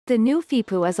The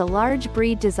Newfypoo is a large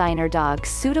breed designer dog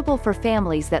suitable for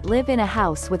families that live in a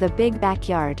house with a big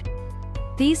backyard.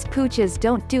 These pooches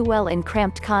don't do well in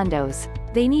cramped condos.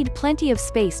 They need plenty of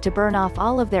space to burn off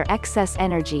all of their excess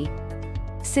energy.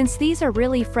 Since these are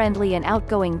really friendly and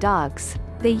outgoing dogs,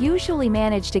 they usually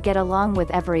manage to get along with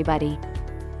everybody.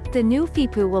 The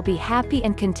Newfypoo will be happy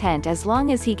and content as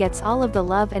long as he gets all of the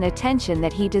love and attention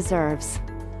that he deserves.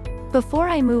 Before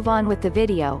I move on with the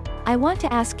video, I want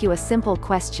to ask you a simple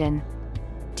question.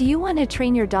 Do you want to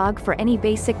train your dog for any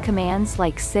basic commands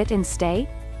like sit and stay?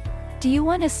 Do you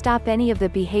want to stop any of the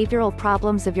behavioral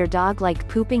problems of your dog like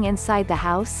pooping inside the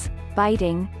house,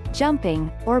 biting, jumping,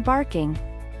 or barking?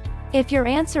 If your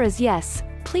answer is yes,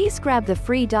 please grab the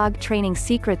free Dog Training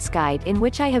Secrets Guide in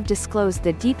which I have disclosed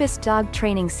the deepest dog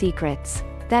training secrets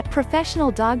that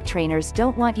professional dog trainers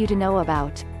don't want you to know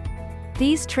about.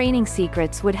 These training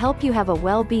secrets would help you have a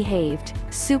well-behaved,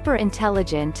 super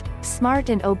intelligent, smart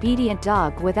and obedient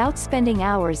dog without spending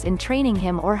hours in training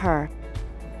him or her.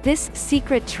 This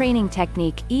secret training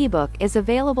technique ebook is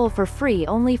available for free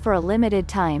only for a limited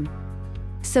time.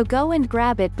 So go and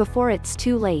grab it before it's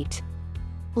too late.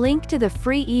 Link to the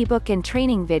free ebook and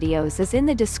training videos is in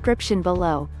the description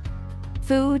below.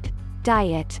 Food,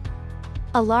 diet.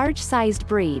 A large-sized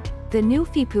breed, the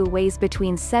Newfypoo weighs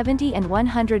between 70 and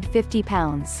 150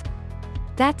 pounds.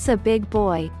 That's a big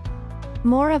boy.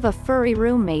 More of a furry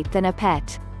roommate than a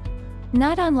pet.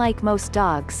 Not unlike most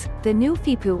dogs, the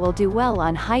Newfypoo will do well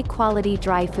on high-quality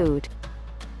dry food.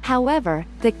 However,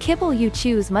 the kibble you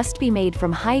choose must be made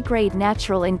from high-grade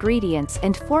natural ingredients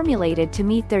and formulated to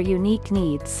meet their unique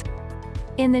needs.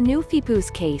 In the Newfypoo's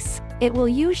case, it will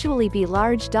usually be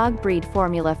large dog breed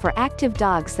formula for active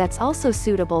dogs that's also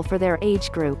suitable for their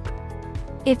age group.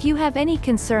 If you have any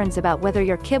concerns about whether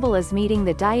your kibble is meeting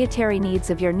the dietary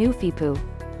needs of your Newfypoo,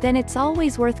 then it's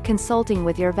always worth consulting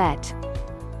with your vet.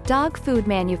 Dog food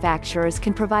manufacturers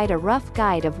can provide a rough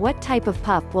guide of what type of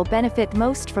pup will benefit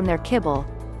most from their kibble,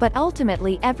 but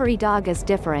ultimately every dog is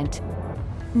different.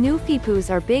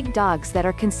 Newfypoos are big dogs that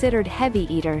are considered heavy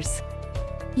eaters.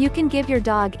 You can give your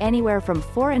dog anywhere from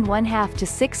 4½ to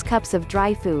 6 cups of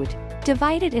dry food,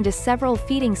 divided into several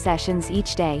feeding sessions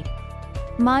each day.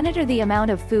 Monitor the amount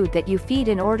of food that you feed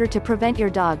in order to prevent your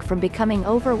dog from becoming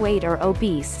overweight or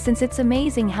obese, since it's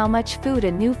amazing how much food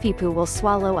a Newfypoo will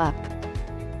swallow up.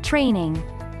 Training.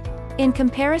 In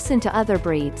comparison to other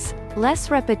breeds, less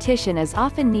repetition is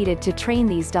often needed to train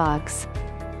these dogs.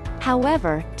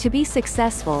 However, to be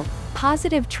successful,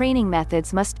 positive training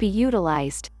methods must be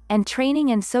utilized, and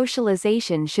training and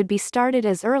socialization should be started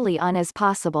as early on as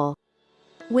possible.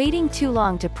 Waiting too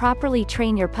long to properly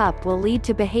train your pup will lead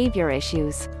to behavior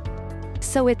issues.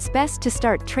 So it's best to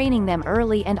start training them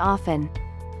early and often.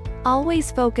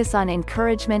 Always focus on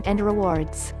encouragement and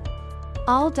rewards.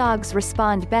 All dogs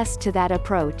respond best to that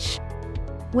approach.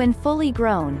 When fully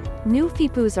grown,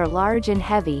 Newfypoos are large and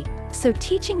heavy, so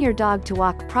teaching your dog to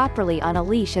walk properly on a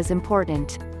leash is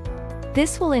important.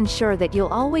 This will ensure that you'll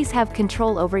always have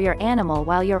control over your animal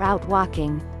while you're out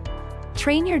walking.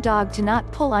 Train your dog to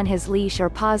not pull on his leash or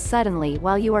pause suddenly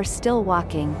while you are still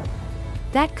walking.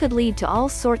 That could lead to all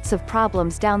sorts of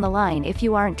problems down the line if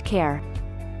you aren't careful.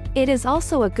 It is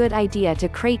also a good idea to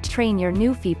crate train your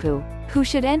Newfypoo, who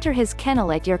should enter his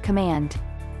kennel at your command.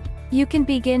 You can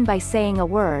begin by saying a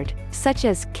word, such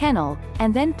as kennel,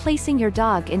 and then placing your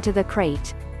dog into the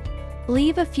crate.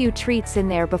 Leave a few treats in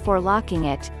there before locking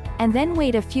it, and then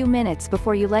wait a few minutes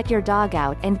before you let your dog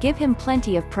out and give him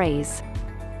plenty of praise.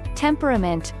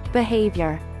 Temperament,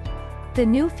 behavior. The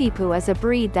Newfypoo is a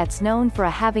breed that's known for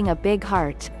having a big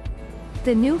heart.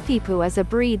 The Newfypoo is a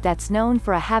breed that's known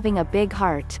for having a big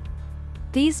heart.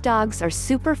 These dogs are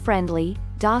super friendly,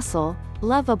 docile,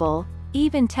 lovable,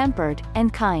 even-tempered,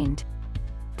 and kind.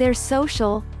 They're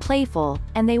social, playful,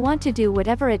 and they want to do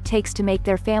whatever it takes to make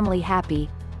their family happy.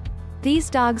 These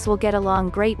dogs will get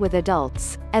along great with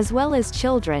adults, as well as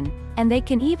children, and they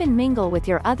can even mingle with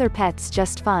your other pets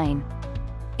just fine.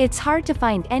 It's hard to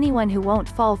find anyone who won't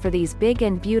fall for these big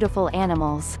and beautiful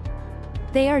animals.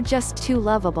 They are just too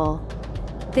lovable.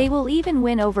 They will even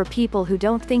win over people who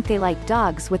don't think they like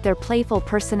dogs with their playful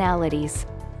personalities.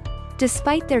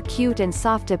 Despite their cute and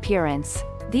soft appearance,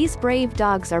 these brave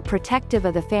dogs are protective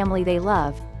of the family they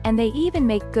love, and they even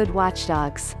make good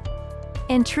watchdogs.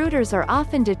 Intruders are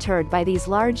often deterred by these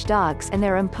large dogs and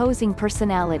their imposing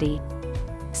personality.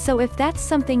 So if that's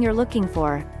something you're looking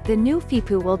for, the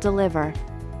Newfypoo will deliver.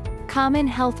 Common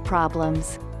health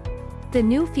problems. The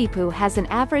Newfypoo has an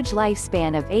average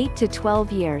lifespan of 8 to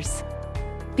 12 years.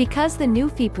 Because the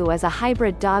Newfypoo is a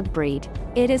hybrid dog breed,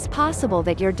 it is possible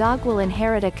that your dog will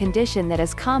inherit a condition that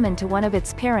is common to one of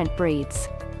its parent breeds.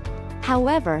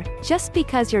 However, just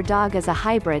because your dog is a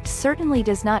hybrid certainly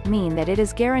does not mean that it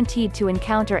is guaranteed to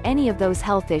encounter any of those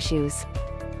health issues.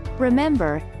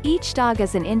 Remember, each dog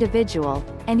is an individual,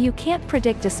 and you can't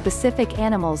predict a specific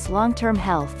animal's long-term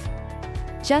health.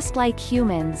 Just like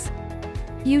humans.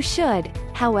 You should,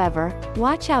 however,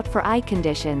 watch out for eye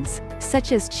conditions,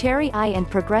 such as cherry eye and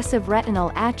progressive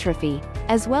retinal atrophy,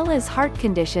 as well as heart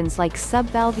conditions like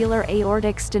subvalvular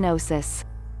aortic stenosis.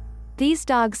 These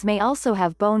dogs may also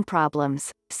have bone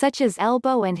problems, such as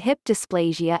elbow and hip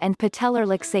dysplasia and patellar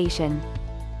luxation.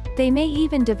 They may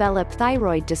even develop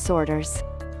thyroid disorders.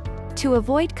 To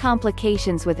avoid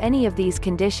complications with any of these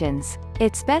conditions,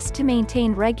 it's best to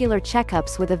maintain regular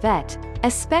checkups with a vet,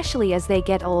 especially as they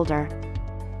get older.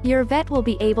 Your vet will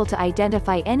be able to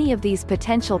identify any of these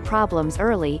potential problems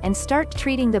early and start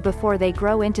treating them before they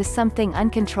grow into something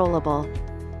uncontrollable.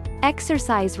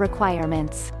 Exercise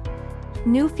requirements.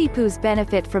 Newfypoos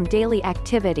benefit from daily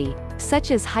activity,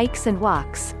 such as hikes and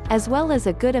walks, as well as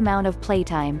a good amount of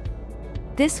playtime.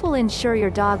 This will ensure your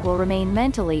dog will remain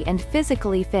mentally and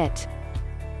physically fit.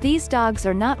 These dogs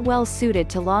are not well suited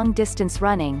to long-distance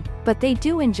running, but they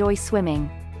do enjoy swimming.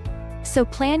 So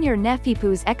plan your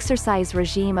Newfypoo's exercise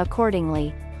regime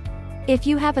accordingly. If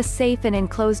you have a safe and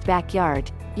enclosed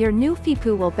backyard, your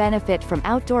Newfypoo will benefit from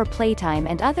outdoor playtime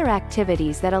and other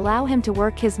activities that allow him to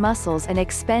work his muscles and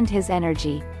expend his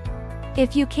energy.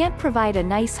 If you can't provide a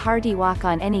nice hearty walk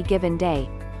on any given day,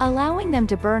 allowing them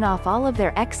to burn off all of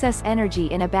their excess energy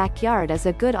in a backyard is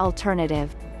a good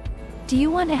alternative. Do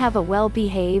you want to have a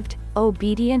well-behaved,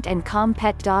 obedient and calm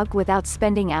pet dog without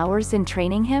spending hours in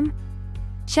training him?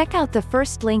 Check out the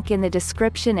first link in the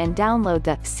description and download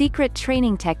the Secret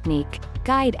Training Technique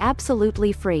guide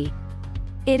absolutely free.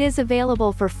 It is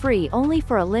available for free only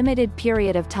for a limited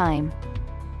period of time.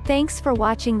 Thanks for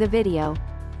watching the video.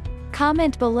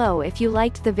 Comment below if you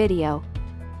liked the video.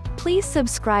 Please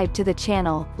subscribe to the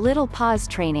channel, Little Paws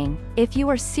Training, if you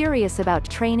are serious about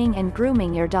training and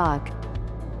grooming your dog.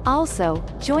 Also,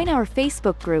 join our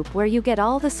Facebook group where you get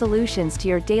all the solutions to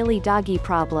your daily doggy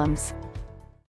problems.